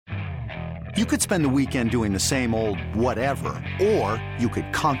You could spend the weekend doing the same old whatever, or you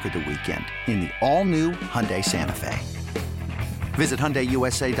could conquer the weekend in the all-new Hyundai Santa Fe. Visit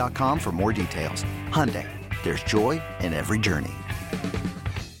HyundaiUSA.com for more details. Hyundai, there's joy in every journey.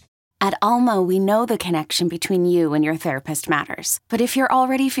 At Alma, we know the connection between you and your therapist matters. But if you're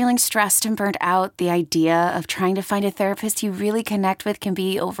already feeling stressed and burnt out, the idea of trying to find a therapist you really connect with can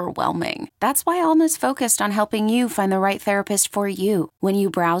be overwhelming. That's why Alma's focused on helping you find the right therapist for you. When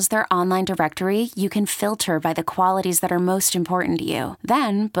you browse their online directory, you can filter by the qualities that are most important to you.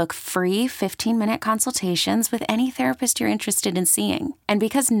 Then book free 15-minute consultations with any therapist you're interested in seeing. And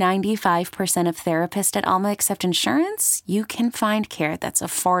because 95% of therapists at Alma accept insurance, you can find care that's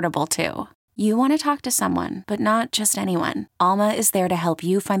affordable too. You want to talk to someone, but not just anyone. Alma is there to help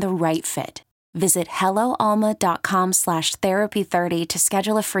you find the right fit. Visit helloalma.com/therapy30 to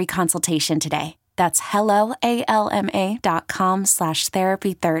schedule a free consultation today. That's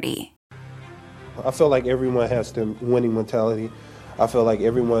helloalma.com/therapy30. I feel like everyone has the winning mentality. I feel like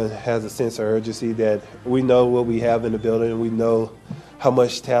everyone has a sense of urgency that we know what we have in the building. We know how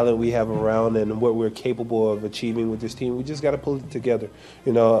much talent we have around and what we're capable of achieving with this team. We just got to pull it together.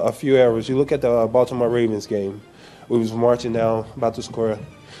 You know, a few errors. You look at the Baltimore Ravens game. We was marching down, about to score.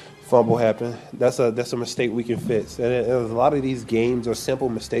 Fumble happened. That's a mistake we can fix. And a lot of these games are simple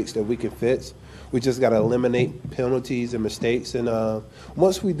mistakes that we can fix. We just got to eliminate penalties and mistakes. And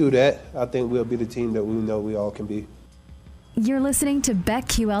once we do that, I think we'll be the team that we know we all can be. You're listening to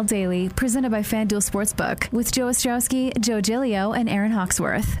BetQL Daily, presented by FanDuel Sportsbook, with Joe Ostrowski, Joe Giglio, and Aaron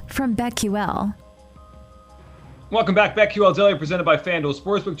Hawksworth from BetQL. Welcome back. BetQL Daily, presented by FanDuel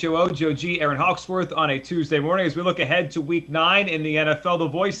Sportsbook. Joe O, Joe G, Aaron Hawksworth on a Tuesday morning as we look ahead to Week 9 in the NFL. The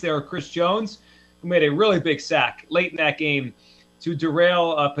voice there, Chris Jones, who made a really big sack late in that game to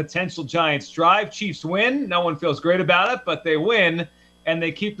derail a potential Giants drive. Chiefs win. No one feels great about it, but they win, and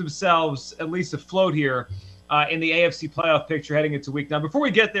they keep themselves at least afloat here in the AFC playoff picture heading into Week 9. Before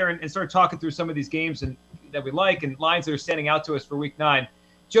we get there and start talking through some of these games that we like and lines that are standing out to us for Week 9,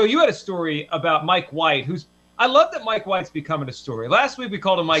 Joe, you had a story about Mike White, I love that Mike White's becoming a story. Last week we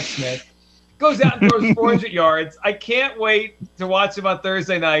called him Mike Smith. Goes out and throws 400 yards. I can't wait to watch him on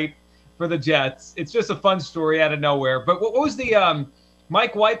Thursday night for the Jets. It's just a fun story out of nowhere. But what was the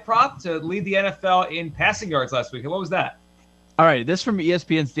Mike White prop to lead the NFL in passing yards last week? What was that? All right, this from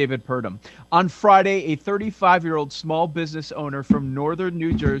ESPN's David Purdom. On Friday, a 35-year-old small business owner from northern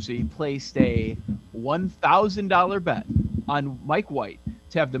New Jersey placed a $1,000 bet on Mike White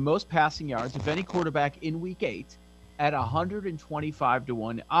to have the most passing yards of any quarterback in Week 8 at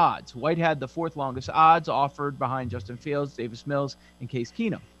 125-1 odds. White had the fourth longest odds offered behind Justin Fields, Davis Mills, and Case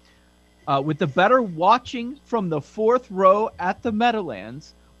Keenum. With the better watching from the fourth row at the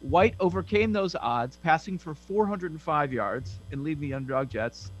Meadowlands, White overcame those odds, passing for 405 yards and leading the underdog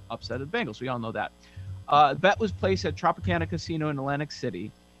Jets upset the Bengals. We all know that. The bet was placed at Tropicana Casino in Atlantic City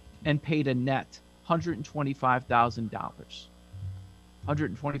and paid a net $125,000.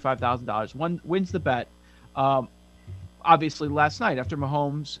 $125,000. One wins the bet. Obviously, last night after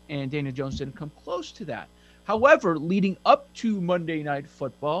Mahomes and Daniel Jones didn't come close to that. However, leading up to Monday Night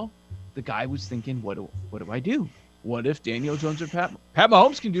Football, the guy was thinking, what do I do? What if Daniel Jones or Pat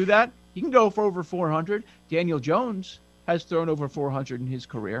Mahomes can do that? He can go for over 400. Daniel Jones has thrown over 400 in his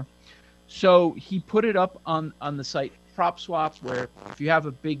career. So he put it up on the site Prop Swaps, where if you have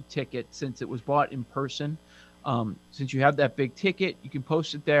a big ticket, since it was bought in person, since you have that big ticket, you can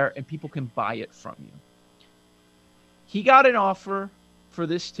post it there and people can buy it from you. He got an offer for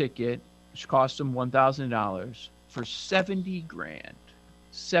this ticket, which cost him $1,000, for $70,000.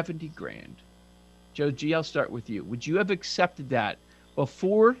 $70,000. Joe G, I'll start with you. Would you have accepted that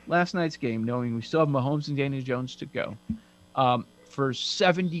before last night's game, knowing we still have Mahomes and Daniel Jones to go, for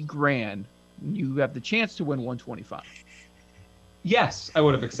 $70,000? You have the chance to win 125. Yes, I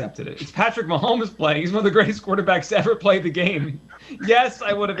would have accepted it. It's Patrick Mahomes playing. He's one of the greatest quarterbacks to ever play the game. Yes,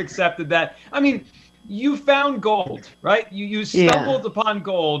 I would have accepted that. I mean, you found gold, right? You stumbled upon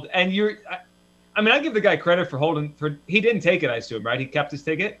gold, and I give the guy credit for he didn't take it, I assume, right? He kept his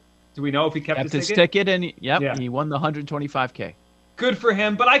ticket. Do we know if he kept his ticket? And he won the $125K. Good for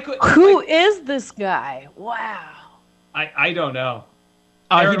him, but I could. Who is this guy? Wow. I don't know.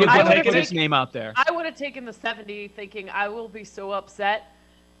 He didn't want to put his name out there. I would have taken the 70, thinking I will be so upset.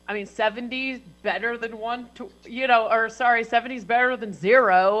 I mean, 70's better than 70's better than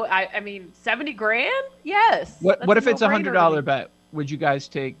 0. I mean, $70,000? Yes. What if it's $100 bet? Would you guys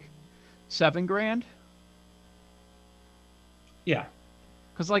take $7,000? Yeah.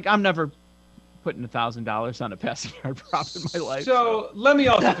 Because I'm never putting $1,000 on a passing yard prop in my life. So let me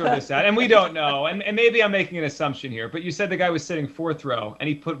also throw this out, and we don't know, and maybe I'm making an assumption here, but you said the guy was sitting fourth row, and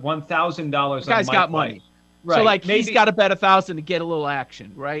he put $1,000 on guy's Mike got White. money. Right. So, like, maybe, he's got to bet $1,000 to get a little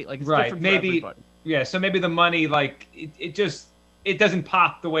action, right? Like, it's different for everybody. Yeah, so maybe the money, like, it doesn't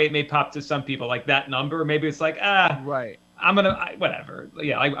pop the way it may pop to some people, like that number. Maybe it's like, right. Whatever.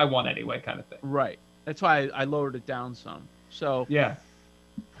 Yeah, I won anyway kind of thing. Right. That's why I lowered it down some. So, yeah,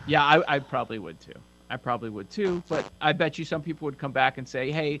 I probably would too. But I bet you some people would come back and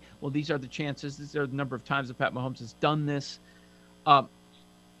say, hey, well, these are the chances. These are the number of times that Pat Mahomes has done this.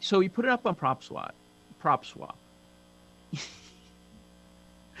 So he put it up on Prop Swap.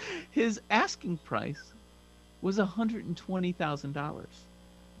 His asking price was $120,000.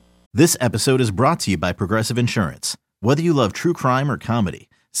 This episode is brought to you by Progressive Insurance. Whether you love true crime or comedy,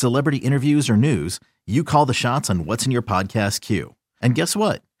 celebrity interviews or news, you call the shots on what's in your podcast queue. And guess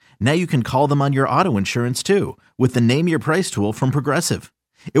what? Now you can call them on your auto insurance too with the Name Your Price tool from Progressive.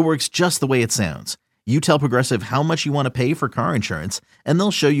 It works just the way it sounds. You tell Progressive how much you want to pay for car insurance, and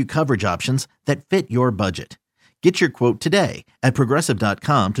they'll show you coverage options that fit your budget. Get your quote today at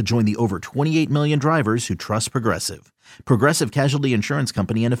Progressive.com to join the over 28 million drivers who trust Progressive. Progressive Casualty Insurance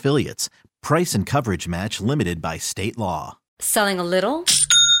Company and Affiliates. Price and coverage match limited by state law. Selling a little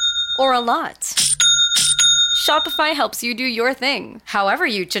or a lot? Shopify helps you do your thing, however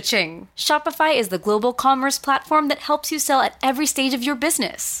you cha-ching. Shopify is the global commerce platform that helps you sell at every stage of your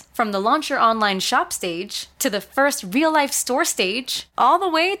business. From the launch your online shop stage, to the first real-life store stage, all the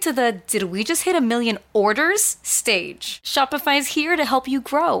way to the did we just hit 1 million orders stage. Shopify's here to help you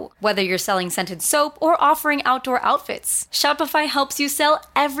grow. Whether you're selling scented soap or offering outdoor outfits, Shopify helps you sell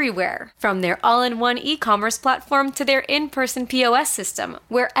everywhere. From their all-in-one e-commerce platform to their in-person POS system,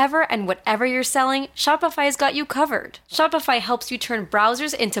 wherever and whatever you're selling, Shopify's got you covered. Shopify helps you turn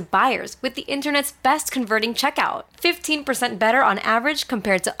browsers into buyers with the internet's best converting checkout. 15% better on average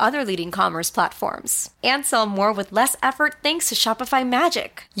compared to other leading commerce platforms. And sell more with less effort thanks to Shopify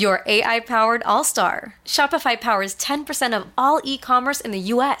Magic, your AI-powered all-star. Shopify powers 10% of all e-commerce in the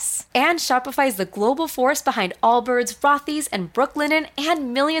US. And Shopify is the global force behind Allbirds, Rothy's, and Brooklinen,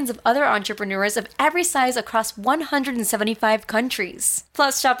 and millions of other entrepreneurs of every size across 175 countries.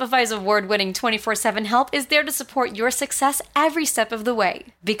 Plus, Shopify's award-winning 24/7 help is there to support your success every step of the way.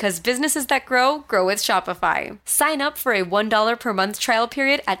 Because businesses that grow with Shopify. Sign up for a $1 per month trial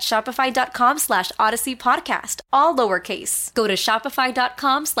period at shopify.com/Odyssey Podcast, all lowercase. Go to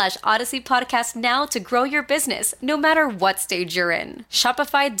shopify.com/Odyssey Podcast now to grow your business, no matter what stage you're in.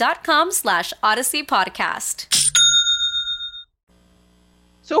 Shopify.com/Odyssey Podcast.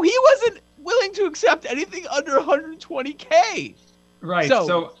 So he wasn't willing to accept anything under $120K. Right.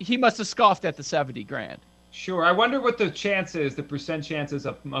 So he must have scoffed at the $70,000. Sure. I wonder what the percent chances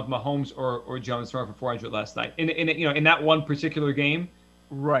of Mahomes or Jones throwing for 400 last night in that one particular game.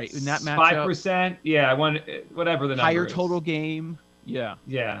 Right. In that matchup. 5%. Yeah. Whatever the number higher is. Total game. Yeah.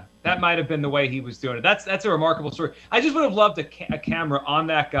 Yeah. That might have been the way he was doing it. That's a remarkable story. I just would have loved a camera on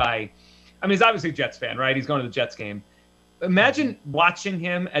that guy. I mean, he's obviously a Jets fan, right? He's going to the Jets game. Imagine watching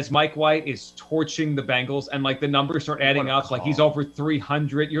him as Mike White is torching the Bengals and like the numbers start adding up, like he's over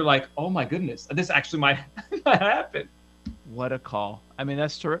 300. You're like, oh my goodness, this actually might happen. What a call. I mean,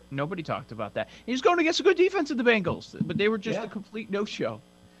 that's terrific. Nobody talked about that. He's going against a good defense of the Bengals, but they were just a complete no-show.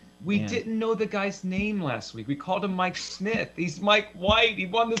 We didn't know the guy's name last week. We called him Mike Smith. He's Mike White. He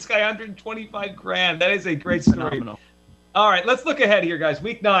won this guy $125,000. That is a great story. Phenomenal. All right, let's look ahead here, guys.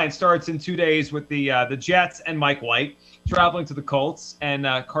 Week 9 starts in 2 days with the Jets and Mike White traveling to the Colts and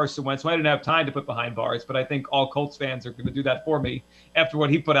Carson Wentz. Well, I didn't have time to put behind bars, but I think all Colts fans are going to do that for me after what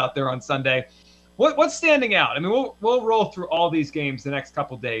he put out there on Sunday. What's standing out? I mean, we'll roll through all these games the next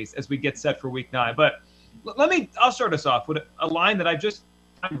couple days as we get set for Week 9. But I'll start us off with a line that I'm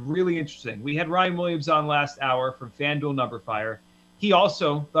really interesting. We had Ryan Williams on last hour from FanDuel Numberfire. He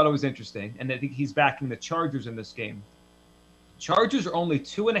also thought it was interesting, and I think he's backing the Chargers in this game. Chargers are only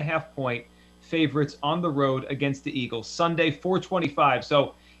 2.5-point favorites on the road against the Eagles. Sunday, 4:25.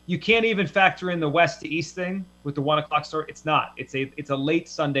 So you can't even factor in the west to east thing with the 1 o'clock start. It's not. It's a late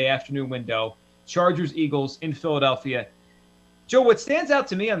Sunday afternoon window. Chargers, Eagles in Philadelphia. Joe, what stands out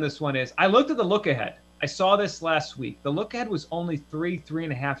to me on this one is I looked at the look ahead. I saw this last week. The look ahead was only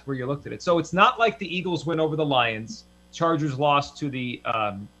 3.5 where you looked at it. So it's not like the Eagles win over the Lions. Chargers lost to the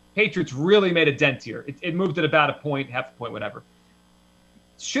Patriots, really made a dent here. It moved at about a point, half a point, whatever.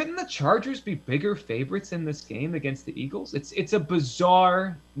 Shouldn't the Chargers be bigger favorites in this game against the Eagles? It's a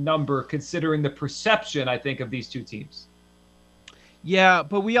bizarre number considering the perception, I think, of these two teams. Yeah,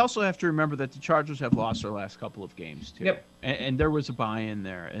 but we also have to remember that the Chargers have lost their last couple of games too. Yep. And there was a buy-in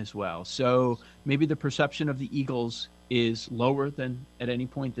there as well. So maybe the perception of the Eagles is lower than at any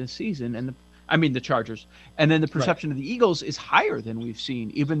point this season, and the Chargers, and then the perception of the Eagles is higher than we've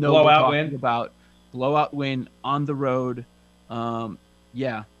seen, even though we're talking about blowout win on the road.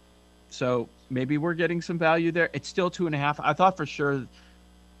 Yeah, so maybe we're getting some value there. It's still 2.5. I thought for sure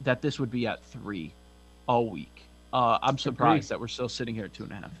that this would be at 3 all week. I'm surprised that we're still sitting here at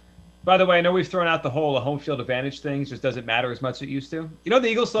 2.5. By the way, I know we've thrown out the whole home field advantage thing. Just doesn't matter as much as it used to. You know, the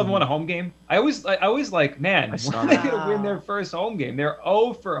Eagles still haven't won a home game. I always like, man, when are they going to win their first home game? They're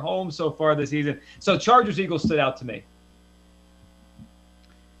 0 for home so far this season. So Chargers Eagles stood out to me.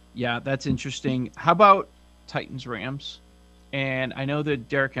 Yeah, that's interesting. How about Titans Rams? And I know the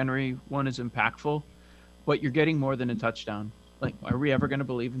Derrick Henry one is impactful, but you're getting more than a touchdown. Like, are we ever going to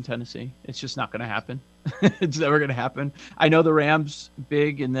believe in Tennessee? It's just not going to happen. It's never going to happen. I know the Rams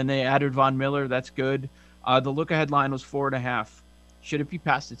big, and then they added Von Miller. That's good. The look-ahead line was 4.5. Should it be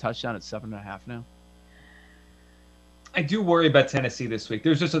past the touchdown at 7.5 now? I do worry about Tennessee this week.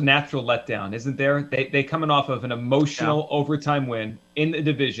 There's just a natural letdown, isn't there? They coming off of an emotional overtime win in the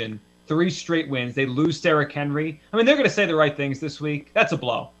division, 3 straight wins. They lose Derrick Henry. I mean, they're going to say the right things this week. That's a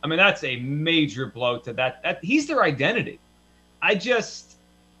blow. I mean, that's a major blow to that. He's their identity.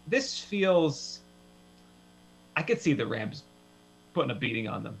 This feels, I could see the Rams putting a beating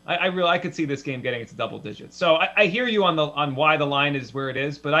on them. I could see this game getting into double digits. So I hear you on why the line is where it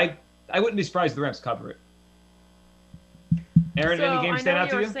is, but I wouldn't be surprised if the Rams cover it. Aaron, any games stand out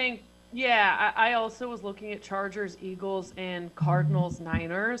to you? I also was looking at Chargers, Eagles, and Cardinals,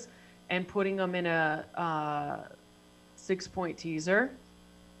 Niners, and putting them in a 6-point teaser.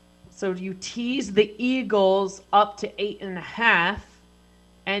 So you tease the Eagles up to 8.5,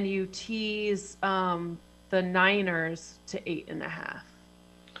 and you tease the Niners to 8.5.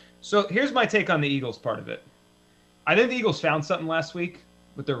 So here's my take on the Eagles part of it. I think the Eagles found something last week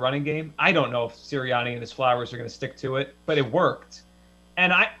with their running game. I don't know if Sirianni and his Flowers are going to stick to it, but it worked.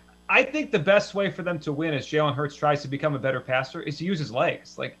 And I think the best way for them to win as Jalen Hurts tries to become a better passer is to use his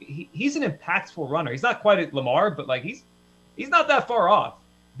legs. Like, he's an impactful runner. He's not quite at Lamar, but like he's not that far off.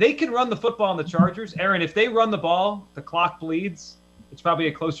 They can run the football on the Chargers. Aaron, if they run the ball, the clock bleeds. It's probably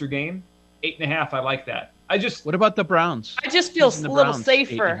a closer game. 8.5, I like that. What about the Browns? I just feel a little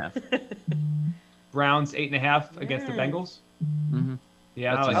safer. Browns 8.5 against the Bengals. Mm-hmm.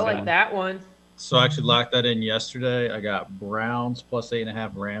 Yeah, I like that one. So I actually locked that in yesterday. I got Browns plus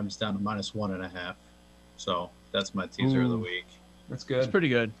 8.5, Rams down to -1.5. So that's my teaser of the week. That's good. It's pretty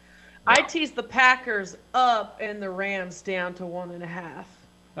good. I teased the Packers up and the Rams down to 1.5.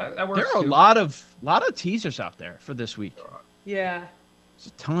 That works. There are a lot of teasers out there for this week. Yeah. It's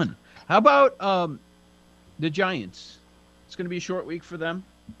a ton. How about the Giants? It's going to be a short week for them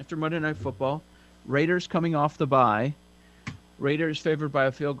after Monday Night Football. Raiders coming off the bye. Raiders favored by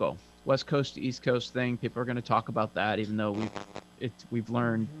a field goal. West Coast to East Coast thing. People are going to talk about that, even though we've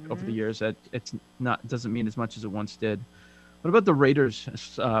learned over the years that it doesn't mean as much as it once did. What about the Raiders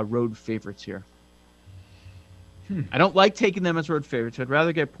road favorites here? I don't like taking them as road favorites. I'd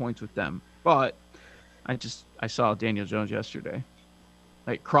rather get points with them. But I saw Daniel Jones yesterday.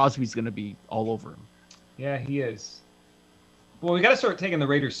 Like, Crosby's going to be all over him. Yeah, he is. Well, we got to start taking the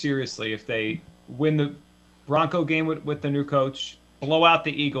Raiders seriously if they win the Bronco game with the new coach, blow out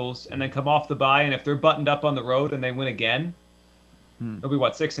the Eagles, and then come off the bye. And if they're buttoned up on the road and they win again, they'll be,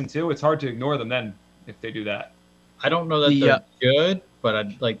 6-2? It's hard to ignore them then if they do that. I don't know that they're good,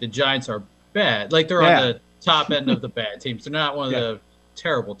 but the Giants are bad. Like, they're on the top end of the bad teams. They're not one of the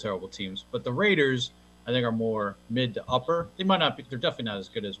terrible, terrible teams. But the Raiders, I think, are more mid to upper. They might not be. They're definitely not as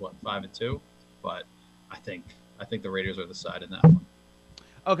good as 5-2. But I think the Raiders are the side in that one.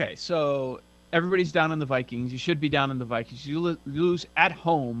 Okay, so everybody's down on the Vikings. You should be down on the Vikings. You lose at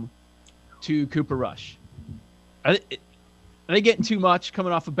home to Cooper Rush. Are they getting too much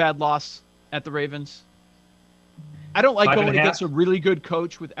coming off a bad loss at the Ravens? I don't like going against a really good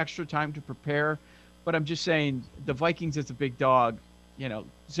coach with extra time to prepare, but I'm just saying the Vikings is a big dog. You know,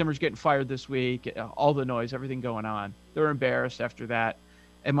 Zimmer's getting fired this week, all the noise, everything going on. They're embarrassed after that.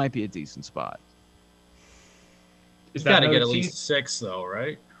 It might be a decent spot. It's got to get at least 6, though,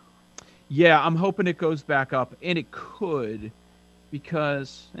 right? Yeah, I'm hoping it goes back up, and it could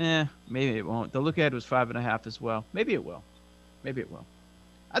because, maybe it won't. The look ahead was 5.5 as well. Maybe it will.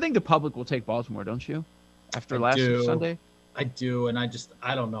 I think the public will take Baltimore, don't you? After last Sunday? I do, and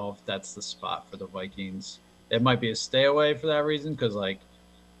I don't know if that's the spot for the Vikings. It might be a stay away for that reason because,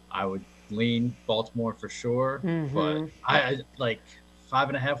 I would lean Baltimore for sure. Mm-hmm. But I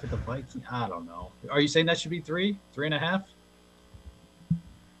 5.5 with the Vikings. I don't know. Are you saying that should be 3.5?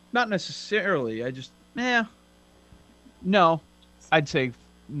 Not necessarily. No. I'd say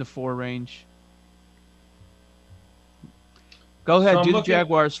in the 4 range. Go ahead. So do the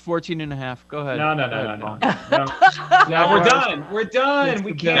Jaguars 14.5. Go ahead. No. We're done. We're done.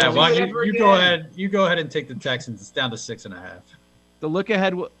 We can't. You go ahead. You go ahead and take the Texans. It's down to 6.5. The look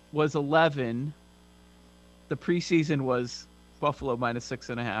ahead was 11. The preseason was Buffalo minus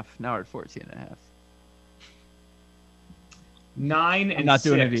 6.5. Now we're at 14.5. 9 and I'm not 6.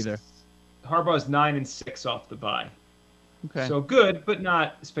 doing it either. Harbaugh's 9 and 6 off the bye. Okay. So good, but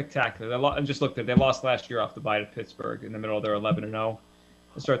not spectacular. I just looked at it. They lost last year off the bye to Pittsburgh in the middle of their 11-0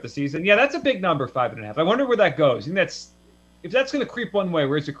 to start the season. Yeah, that's a big number, 5.5. I wonder where that goes. I think if that's going to creep one way,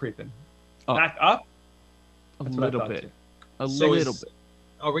 where's it creeping? Back up? A little bit.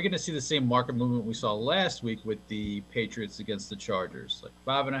 Are we going to see the same market movement we saw last week with the Patriots against the Chargers? Like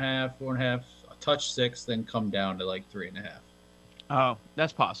 5.5, 4.5, a touch 6, then come down to like 3.5. Oh,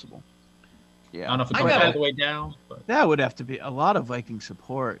 that's possible. Yeah. I don't know if it goes all the way down. But. That would have to be a lot of Viking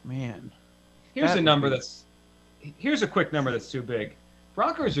support, man. Here's a quick number that's too big.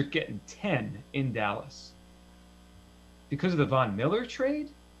 Broncos are getting 10 in Dallas because of the Von Miller trade.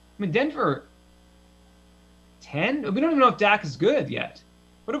 I mean, Denver 10. We don't even know if Dak is good yet.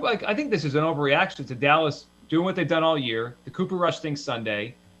 I think this is an overreaction to Dallas doing what they've done all year. The Cooper Rush thing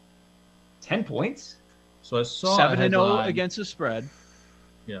Sunday. 10 points. So I saw 7-0 against the spread.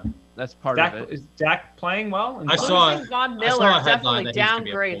 Yeah, that's part of it. Is Dak playing well? I think Von Miller definitely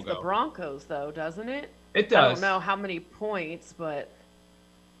downgrades the Broncos, though, doesn't it? It does. I don't know how many points, but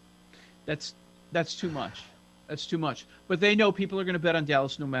that's too much. That's too much. But they know people are going to bet on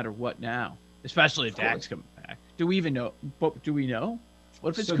Dallas no matter what now, especially if Dak's coming back. Do we even know? But do we know?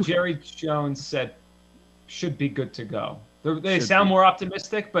 What if it's Cooper? Jerry Jones said should be good to go. They sound more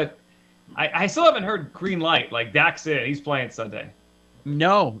optimistic, but I still haven't heard green light. Like Dak's in, he's playing Sunday.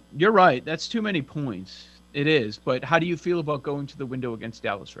 No, you're right. That's too many points. It is. But how do you feel about going to the window against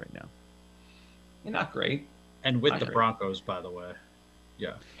Dallas right now? You're not great. And with the Broncos, by the way.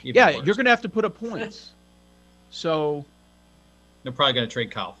 Yeah. You're going to have to put up points. So they're probably going to trade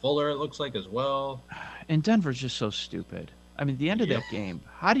Kyle Fuller, it looks like, as well. And Denver's just so stupid. I mean, the end of that game,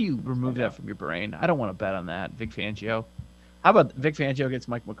 how do you remove that from your brain? I don't want to bet on that. Vic Fangio. How about Vic Fangio against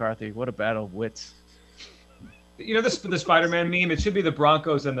Mike McCarthy? What a battle of wits. You know the Spider-Man meme? It should be the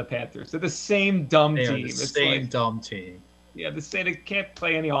Broncos and the Panthers. They're the same dumb team. The same dumb team. Yeah, they can't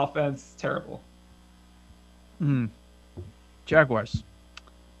play any offense. It's terrible. Jaguars.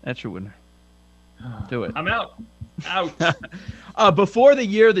 That's your winner. Do it. I'm out. Before the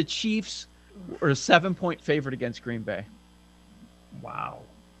year, the Chiefs were a 7-point favorite against Green Bay. Wow.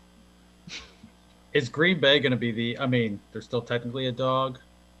 Is Green Bay going to be they're still technically a dog.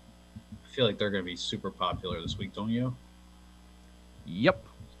 I feel like they're going to be super popular this week, don't you? Yep.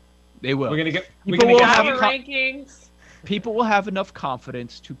 They will. We're going to get rankings. People will have enough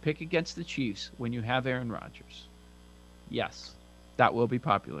confidence to pick against the Chiefs when you have Aaron Rodgers. Yes. That will be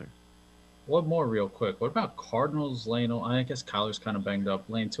popular. One more real quick. What about Cardinals laying? I guess Kyler's kind of banged up.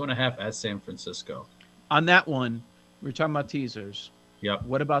 Laying 2.5 at San Francisco. On that one, we're talking about teasers. Yep.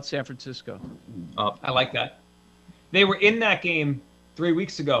 What about San Francisco? I like that. They were in that game 3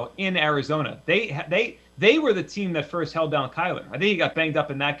 weeks ago in Arizona. They were the team that first held down Kyler. I think he got banged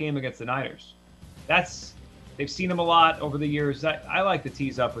up in that game against the Niners. They've seen him a lot over the years. I like to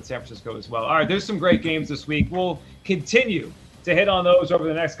tease up with San Francisco as well. All right, there's some great games this week. We'll continue to hit on those over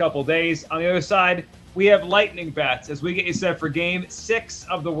the next couple days. On the other side, we have lightning bets as we get you set for Game 6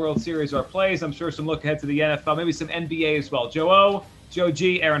 of the World Series. Our plays, I'm sure some look ahead to the NFL, maybe some NBA as well. Joe O, Joe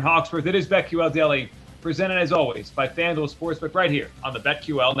G, Aaron Hawksworth. It is BetQL Daily, presented as always by FanDuel Sportsbook right here on the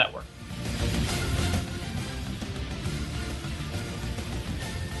BetQL Network.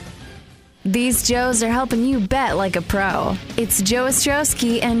 These Joes are helping you bet like a pro. It's Joe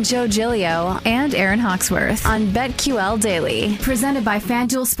Ostrowski and Joe Giglio and Aaron Hawksworth on BetQL Daily, presented by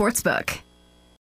FanDuel Sportsbook.